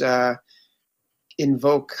sometimes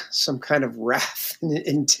invoke some kind of wrath and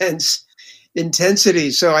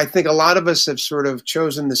intensity. So I think a lot of us have sort of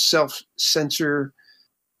chosen the self-censor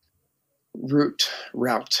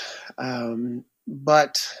route,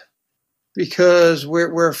 but because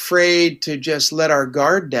we're afraid to just let our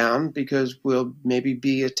guard down, because we'll maybe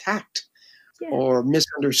be attacked or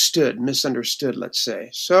misunderstood, let's say.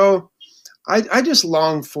 So I just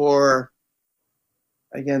long for,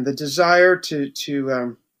 again, the desire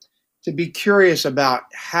to be curious about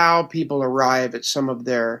how people arrive at some of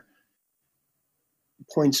their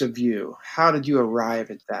points of view. How did you arrive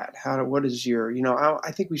at that? What is your,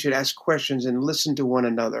 I think we should ask questions and listen to one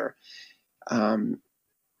another,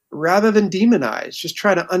 rather than demonize. Just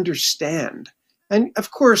try to understand. And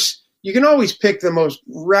of course, you can always pick the most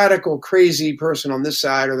radical, crazy person on this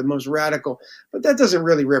side, or the most radical, but that doesn't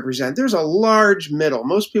really represent. There's a large middle.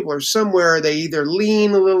 Most people are somewhere. They either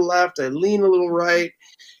lean a little left, they lean a little right,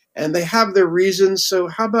 and they have their reasons. So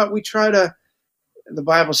how about we try to the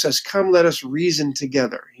Bible says, "Come, let us reason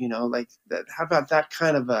together." Like that. How about that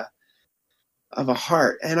kind of a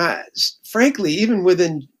heart? And frankly, even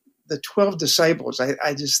within the 12 disciples,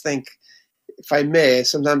 I just think, if I may,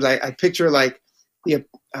 sometimes I picture like the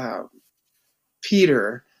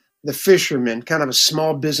Peter, the fisherman, kind of a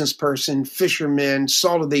small business person, fisherman,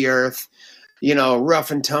 salt of the earth,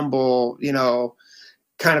 rough and tumble,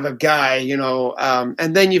 kind of a guy,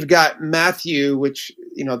 and then you've got Matthew, which,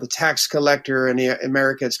 the tax collector in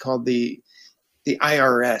America, it's called the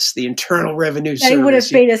IRS, the Internal Revenue Service. They would have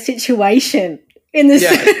been a situation in this.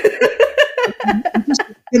 Yeah.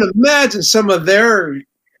 You can imagine some of their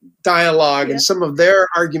dialogue and some of their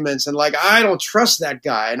arguments, and like, I don't trust that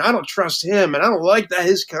guy, and I don't trust him, and I don't like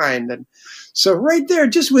his kind. And so right there,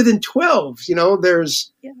 just within 12,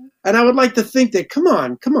 there's, and I would like to think that, come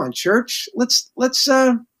on, church, let's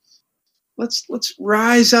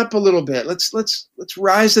rise up a little bit. Let's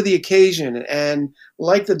rise to the occasion, and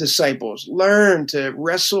like the disciples, learn to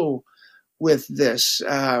wrestle with this,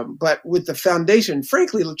 but with the foundation.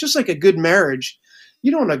 Frankly, just like a good marriage, you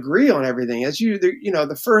don't agree on everything.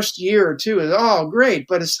 The first year or two is all great,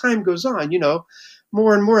 but as time goes on,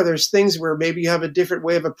 more and more, there's things where maybe you have a different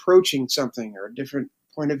way of approaching something, or a different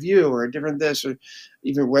point of view, or a different this, or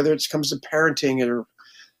even whether it comes to parenting, or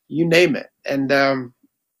you name it. And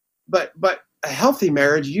but a healthy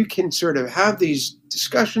marriage, you can sort of have these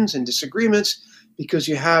discussions and disagreements because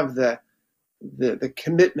you have the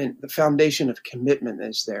commitment, the foundation of commitment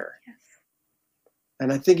is there. Yes.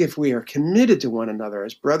 And I think if we are committed to one another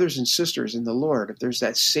as brothers and sisters in the Lord, if there's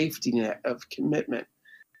that safety net of commitment,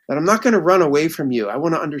 that I'm not going to run away from you. I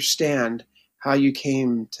want to understand how you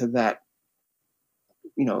came to that,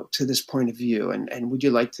 to this point of view. And would you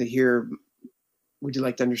like to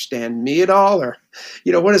understand me at all? Or,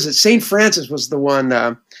 what is it? St. Francis was the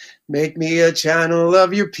one, make me a channel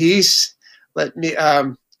of your peace. Let me,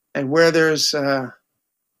 and where there's,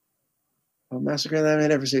 Master, grant that I may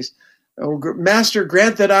never cease. Oh, Master,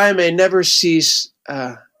 grant that I may never cease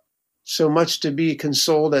so much to be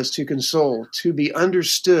consoled as to console, to be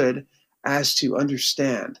understood as to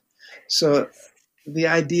understand. So the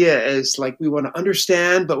idea is like, we want to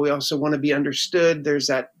understand, but we also want to be understood. There's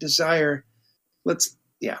that desire.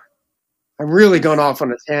 I'm really going off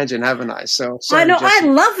on a tangent, haven't I? So sorry, I know. Jesse. I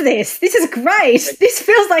love this. This is great. This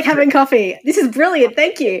feels like having coffee. This is brilliant.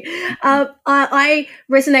 Thank you. I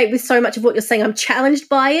resonate with so much of what you're saying. I'm challenged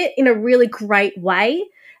by it in a really great way,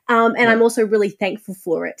 and I'm also really thankful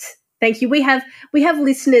for it. Thank you. We have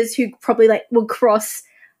listeners who probably will cross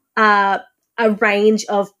a range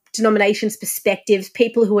of denominations, perspectives,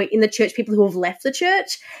 people who are in the church, people who have left the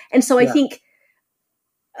church, and so I think.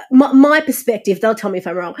 My perspective, they'll tell me if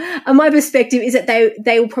I'm wrong, my perspective is that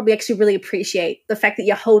they will probably actually really appreciate the fact that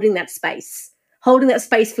you're holding that space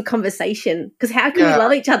for conversation, because how can we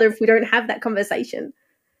love each other if we don't have that conversation?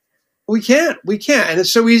 We can't. And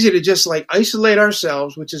it's so easy to just like isolate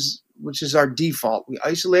ourselves, which is our default. We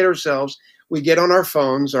isolate ourselves, we get on our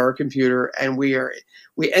phones or our computer, and we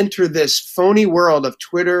enter this phony world of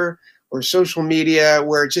Twitter or social media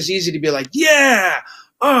where it's just easy to be like,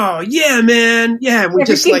 oh yeah, man, yeah. And we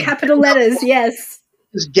just like capital letters, yes.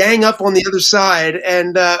 Just gang up on the other side,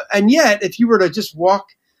 and yet, if you were to just walk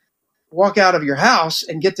out of your house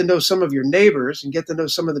and get to know some of your neighbors and get to know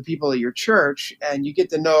some of the people at your church, and you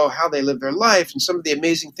get to know how they live their life and some of the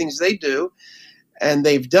amazing things they do and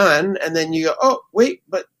they've done, and then you go, oh wait,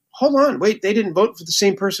 but hold on, wait, they didn't vote for the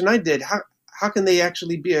same person I did. How can they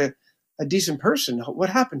actually be a decent person?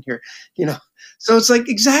 What happened here? So it's like,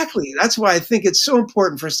 exactly. That's why I think it's so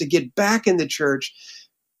important for us to get back in the church,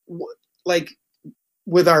 like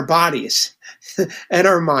with our bodies and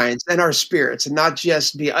our minds and our spirits, and not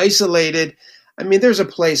just be isolated. I mean, there's a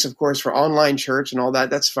place, of course, for online church and all that.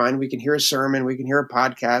 That's fine. We can hear a sermon, we can hear a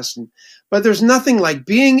podcast, but there's nothing like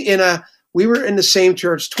being we were in the same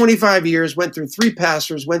church 25 years, went through 3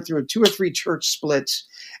 pastors, went through 2 or 3 church splits.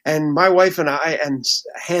 And my wife and I and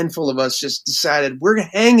a handful of us just decided we're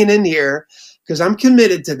hanging in here because I'm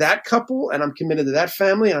committed to that couple, and I'm committed to that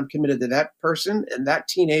family, and I'm committed to that person and that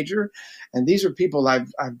teenager. And these are people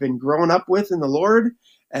I've been growing up with in the Lord,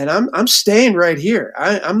 and I'm staying right here.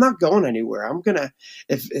 I'm not going anywhere. I'm gonna,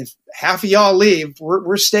 if half of y'all leave,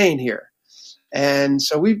 we're staying here. And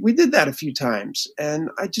so we did that a few times, and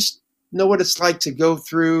I just know what it's like to go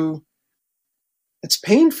through. It's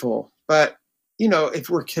painful, but if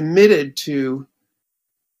we're committed to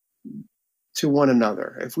one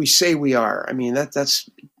another, if we say we are, I mean, that's,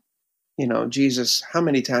 Jesus, how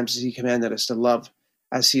many times has he commanded us to love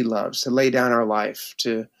as he loves, to lay down our life,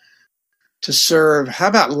 to to serve. How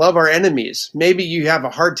about love our enemies? Maybe you have a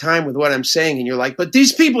hard time with what I'm saying and you're like, but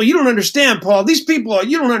these people, you don't understand, Paul. These people,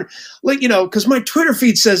 you don't because my Twitter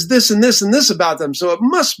feed says this and this and this about them, so it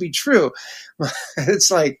must be true. It's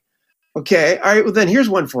like, okay, all right, well then here's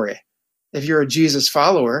one for you. If you're a Jesus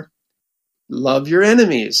follower, love your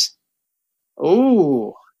enemies.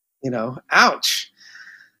 Oh, ouch.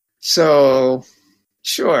 So,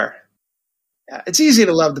 sure. It's easy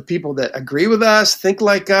to love the people that agree with us, think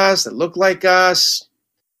like us, that look like us.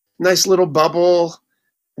 Nice little bubble.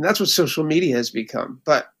 And that's what social media has become.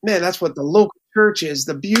 But, man, that's what the local church is.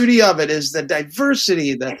 The beauty of it is the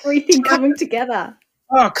diversity. Everything coming together.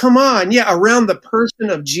 Oh, come on. Yeah, around the person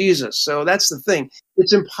of Jesus. So that's the thing.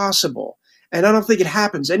 It's impossible. And I don't think it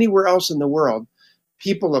happens anywhere else in the world.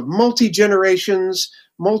 People of multi-generations,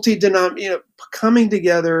 multi-denominations, coming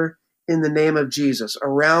together in the name of Jesus,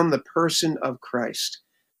 around the person of Christ.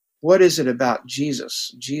 What is it about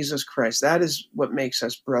Jesus Christ? That is what makes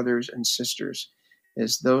us brothers and sisters,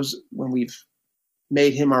 is those when we've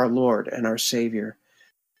made him our Lord and our Savior.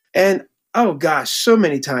 And, oh gosh, so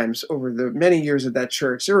many times over the many years of that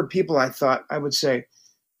church, there were people I would say,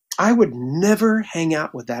 I would never hang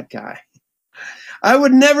out with that guy. I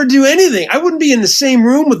would never do anything. I wouldn't be in the same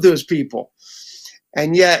room with those people.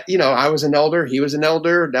 And yet, I was an elder, he was an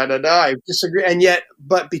elder, I disagree. And yet,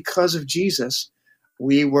 but because of Jesus,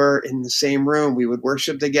 we were in the same room. We would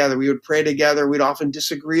worship together. We would pray together. We'd often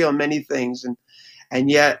disagree on many things. And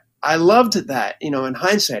yet I loved that, in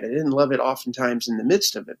hindsight. I didn't love it oftentimes in the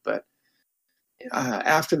midst of it, but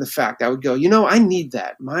after the fact, I would go, I need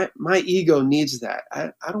that. My ego needs that.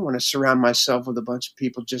 I don't want to surround myself with a bunch of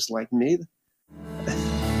people just like me.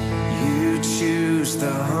 You choose the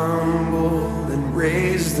humble and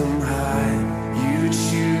raise them high. You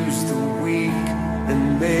choose the weak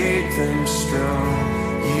and make them strong.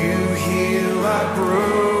 You heal our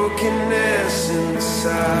brokenness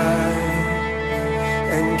inside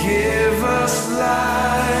and give us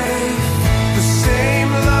life. The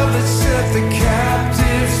same love that set the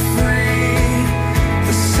captives free,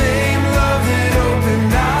 the same love that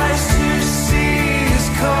opened eyes to see is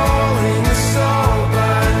calling us all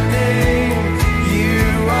by name.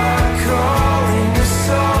 You are calling us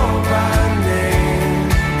all by name.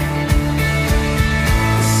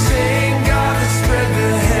 The same God that spread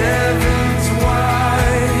the heavens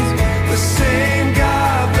wide, the same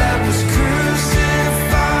God that was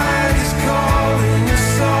crucified is calling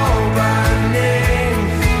us all by name.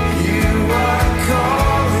 You are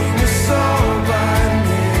calling us all by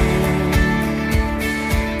name.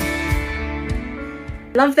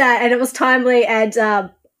 Love that. And it was timely. And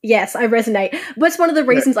yes, I resonate. But it's one of the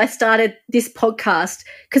reasons I started this podcast,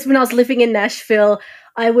 because when I was living in Nashville,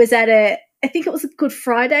 I was at I think it was a Good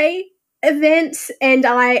Friday event, and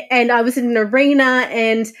I was in an arena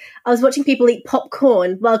and I was watching people eat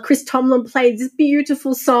popcorn while Chris Tomlin played this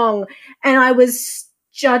beautiful song, and I was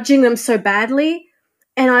judging them so badly,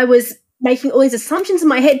 and I was making all these assumptions in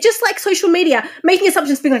my head, just like social media, making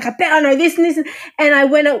assumptions, being like, I bet I know this and this. And I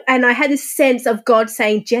went and I had this sense of God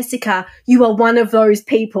saying, Jessica, you are one of those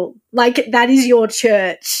people. Like, that is your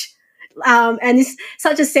church. And it's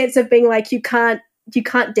such a sense of being like, you can't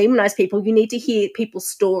demonize people. You need to hear people's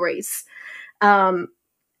stories. And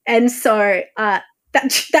so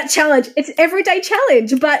that challenge, it's an everyday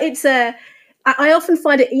challenge, but I often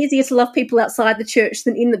find it easier to love people outside the church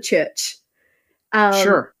than in the church.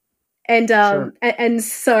 Sure. And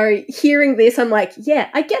so hearing this, I'm like, yeah,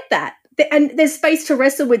 I get that. And there's space to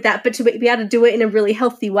wrestle with that, but to be able to do it in a really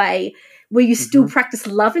healthy way where you still practice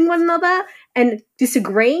loving one another and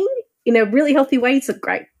disagreeing in a really healthy way, it's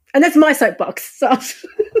great. And that's my soapbox. So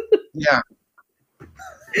Yeah.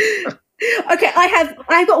 Okay,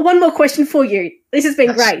 I've got one more question for you. This has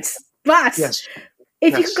been great. But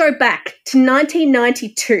if you could go back to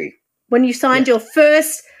 1992 when you signed your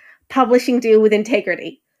first publishing deal with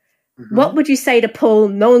Integrity, what would you say to Paul,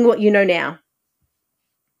 knowing what you know now?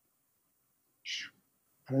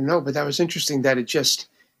 I don't know, but that was interesting that did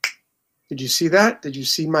you see that? Did you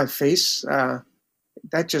see my face?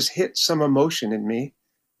 That just hit some emotion in me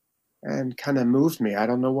and kind of moved me. I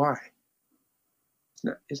don't know why.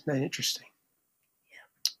 Isn't that interesting?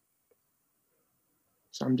 Yeah.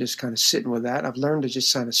 So I'm just kind of sitting with that. I've learned to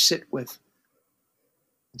just kind of sit with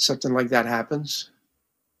when something like that happens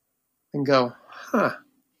and go,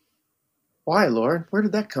 why, Lord? Where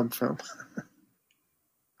did that come from?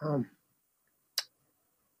 I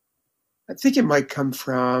think it might come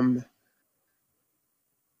from,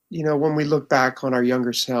 when we look back on our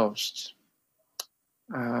younger selves,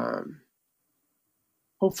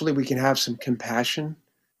 hopefully we can have some compassion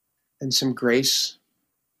and some grace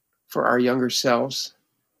for our younger selves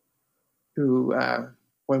who,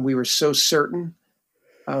 when we were so certain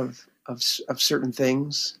of certain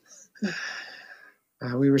things,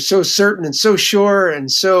 we were so certain and so sure,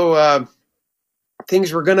 and so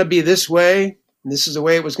things were going to be this way, and this is the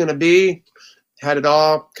way it was going to be. Had it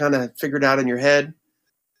all kind of figured out in your head,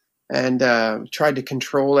 and tried to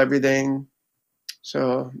control everything.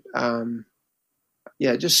 So,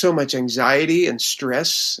 just so much anxiety and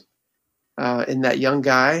stress in that young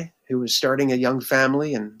guy who was starting a young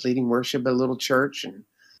family and leading worship at a little church and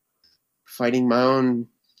fighting my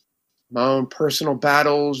own personal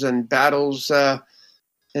battles and battles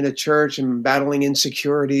in a church and battling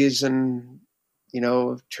insecurities and,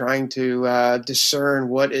 trying to discern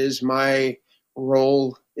what is my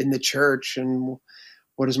role in the church and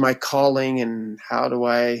what is my calling and how do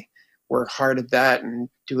I work hard at that and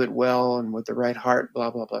do it well and with the right heart,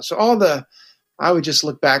 blah, blah, blah. So I would just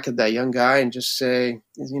look back at that young guy and just say,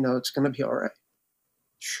 it's going to be all right.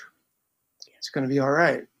 It's going to be all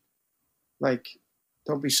right. Like,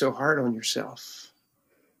 don't be so hard on yourself.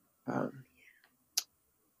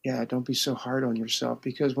 Don't be so hard on yourself,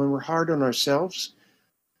 because when we're hard on ourselves,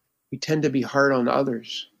 we tend to be hard on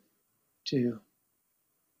others too.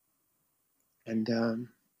 And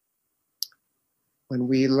when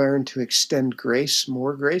we learn to extend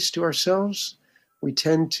more grace to ourselves, we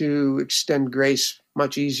tend to extend grace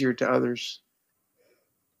much easier to others.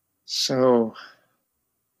 So,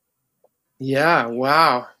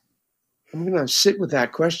 wow. I'm going to sit with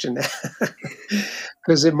that question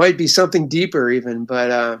because it might be something deeper even, but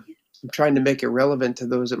I'm trying to make it relevant to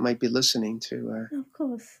those that might be listening to. Of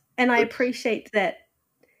course. And I appreciate that.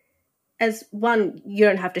 As one, you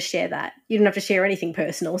don't have to share that. You don't have to share anything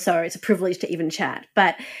personal, so it's a privilege to even chat.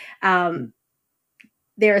 But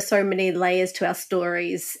there are so many layers to our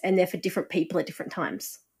stories, and they're for different people at different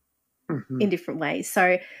times in different ways.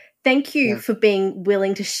 So thank you for being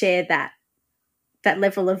willing to share that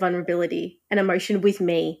level of vulnerability and emotion with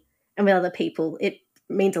me and with other people. It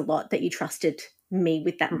means a lot that you trusted me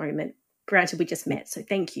with that moment. Granted, we just met, so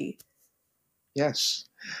thank you. Yes.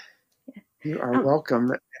 You are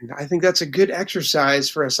welcome. And I think that's a good exercise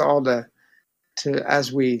for us all to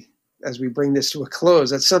as we bring this to a close.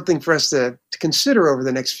 That's something for us to consider over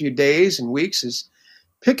the next few days and weeks is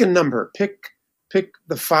pick a number. Pick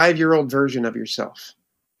the 5-year-old version of yourself.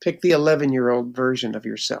 Pick the 11-year-old version of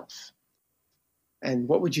yourself. And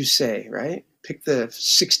what would you say, right? Pick the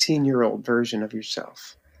 16-year-old version of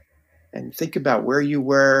yourself. And think about where you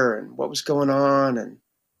were and what was going on. And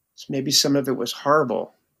maybe some of it was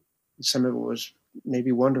horrible. Some of it was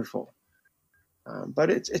maybe wonderful, but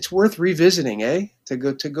it's worth revisiting, to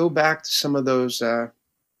go back to some of those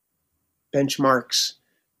benchmarks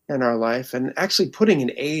in our life and actually putting an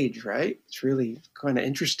age, right? It's really kind of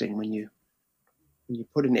interesting when you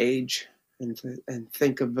put an age and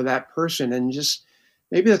think of that person, and just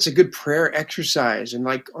maybe that's a good prayer exercise, and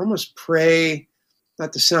like almost pray,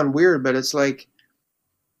 not to sound weird, but it's like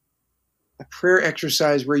a prayer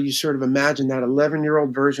exercise where you sort of imagine that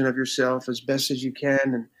 11-year-old version of yourself as best as you can,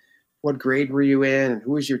 and what grade were you in, and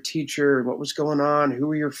who was your teacher, and what was going on, who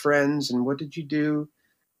were your friends, and what did you do?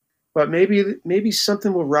 But maybe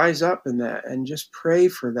something will rise up in that, and just pray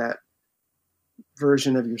for that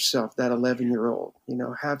version of yourself, that 11-year-old.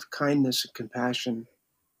 Have kindness and compassion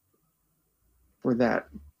for that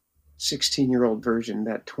 16-year-old version,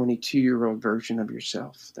 that 22-year-old version of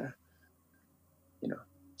yourself.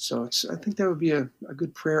 So I think that would be a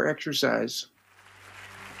good prayer exercise.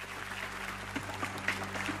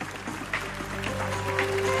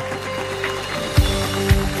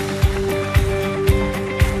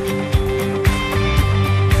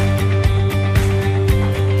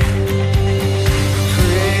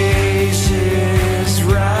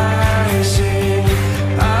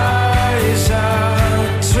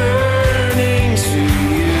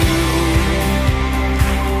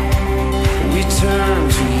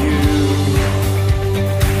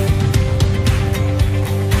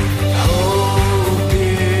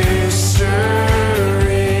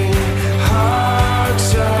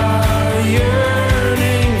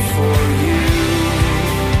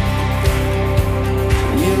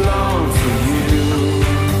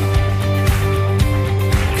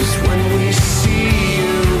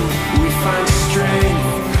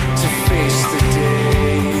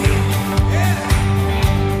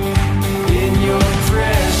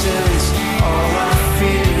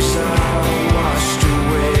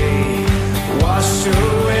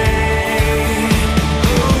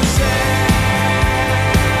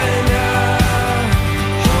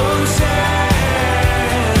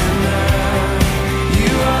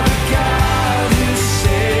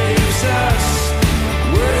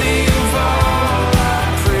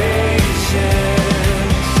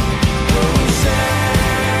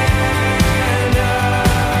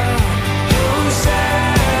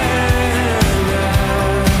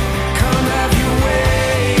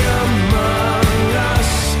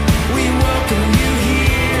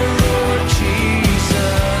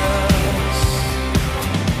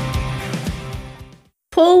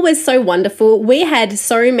 was so wonderful. We had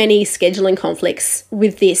so many scheduling conflicts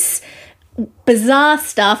with this bizarre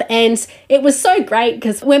stuff, and it was so great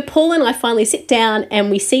because when Paul and I finally sit down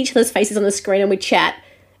and we see each other's faces on the screen and we chat,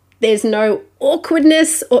 there's no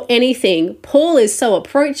awkwardness or anything. Paul is so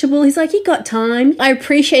approachable. He's like, you got time. I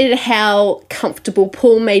appreciated how comfortable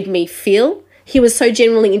Paul made me feel. He was so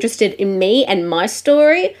genuinely interested in me and my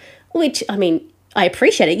story, which, I mean, I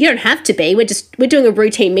appreciate it. You don't have to be. We're doing a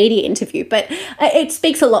routine media interview, but it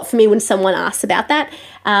speaks a lot for me when someone asks about that.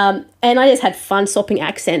 And I just had fun swapping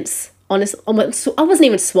accents. Honestly, I wasn't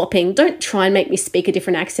even swapping. Don't try and make me speak a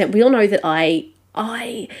different accent. We all know that I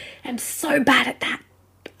am so bad at that.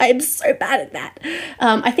 I am so bad at that.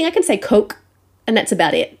 I think I can say Coke, and that's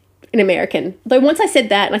about it in American. Though once I said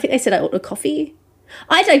that, and I think they said I ordered coffee.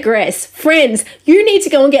 I digress. Friends, you need to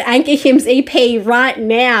go and get Anchor Hymns EP right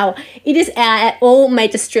now. It is out at all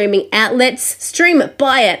major streaming outlets. Stream it,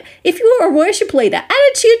 buy it. If you are a worship leader, add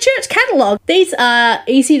it to your church catalogue. These are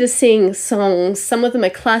easy to sing songs. Some of them are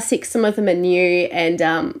classics, some of them are new. And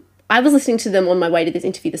I was listening to them on my way to this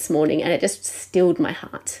interview this morning, and it just stilled my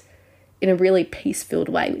heart in a really peace-filled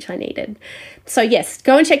way, which I needed. So yes,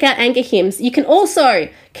 go and check out Anchor Hymns. You can also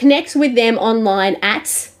connect with them online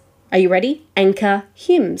at, are you ready? Anchor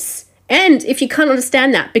Hymns. And if you can't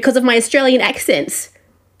understand that because of my Australian accents,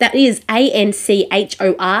 that is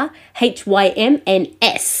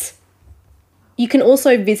ANCHORHYMNS. You can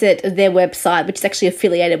also visit their website, which is actually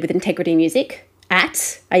affiliated with Integrity Music,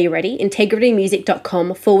 at, are you ready?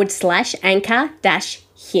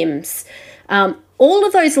 integritymusic.com/anchor-hymns. All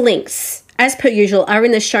of those links, as per usual, are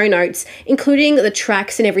in the show notes, including the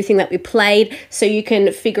tracks and everything that we played, so you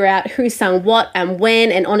can figure out who sung what and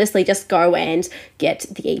when, and honestly just go and get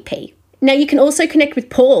the EP. Now, you can also connect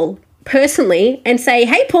with Paul personally and say,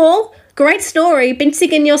 hey, Paul, great story. Been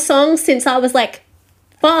singing your song since I was like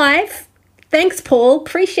 5. Thanks, Paul.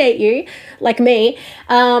 Appreciate you. Like me.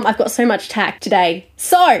 I've got so much tact today.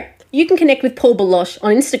 So you can connect with Paul Baloche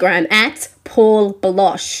on Instagram at Paul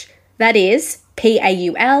Baloche. That is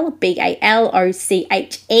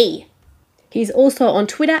PaulBaloche. He's also on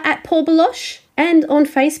Twitter at Paul Baloche and on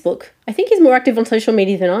Facebook. I think he's more active on social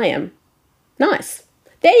media than I am. Nice.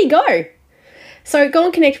 There you go. So go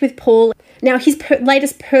and connect with Paul. Now, his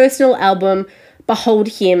latest personal album, Behold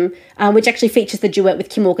Him, which actually features the duet with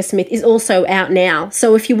Kim Walker-Smith, is also out now.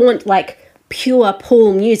 So if you want like pure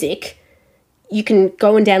Paul music, you can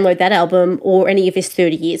go and download that album or any of his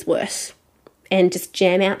 30 years worth and just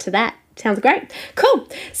jam out to that. Sounds great. Cool.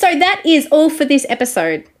 So that is all for this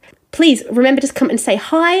episode. Please remember to come and say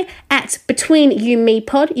hi at Between You Me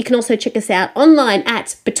Pod. You can also check us out online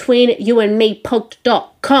at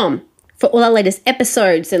betweenyouandmepod.com for all our latest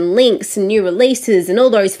episodes and links and new releases and all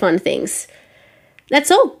those fun things.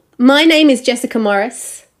 That's all. My name is Jessica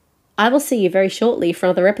Morris. I will see you very shortly for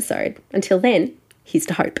another episode. Until then, here's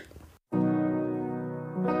to hope.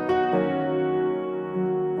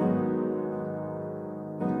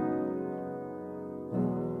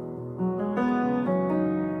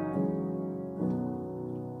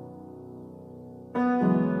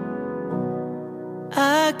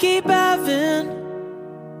 I keep having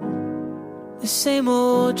the same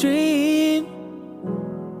old dream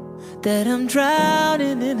that I'm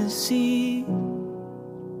drowning in a sea.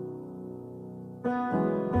 The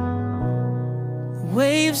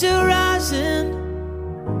waves are rising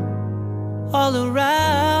all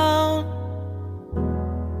around,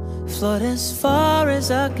 flood as far as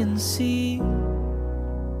I can see.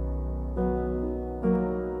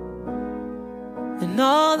 And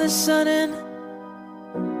all of a sudden,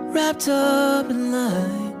 wrapped up in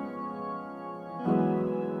light,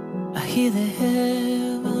 I hear the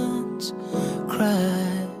heavens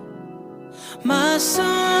cry. My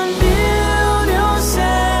son, build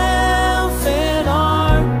yourself an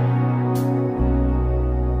ark.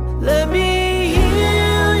 Let me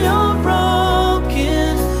heal your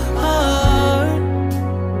broken heart.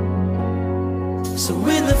 So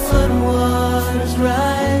when the flood waters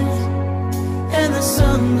rise and the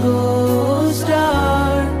sun goes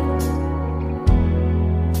dark,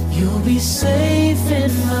 you'll be safe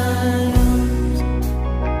in my arms.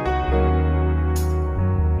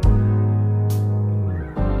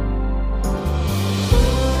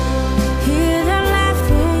 Hear them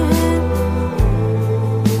laughing,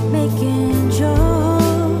 making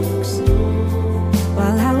jokes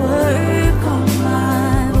while I work on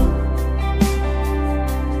my book.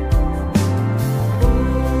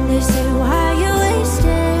 They say, why you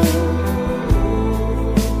wasting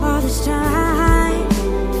all this time?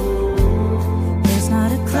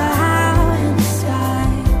 Not a cloud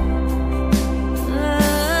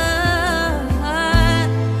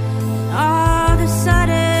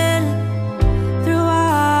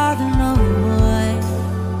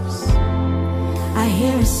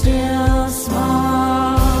hear a still small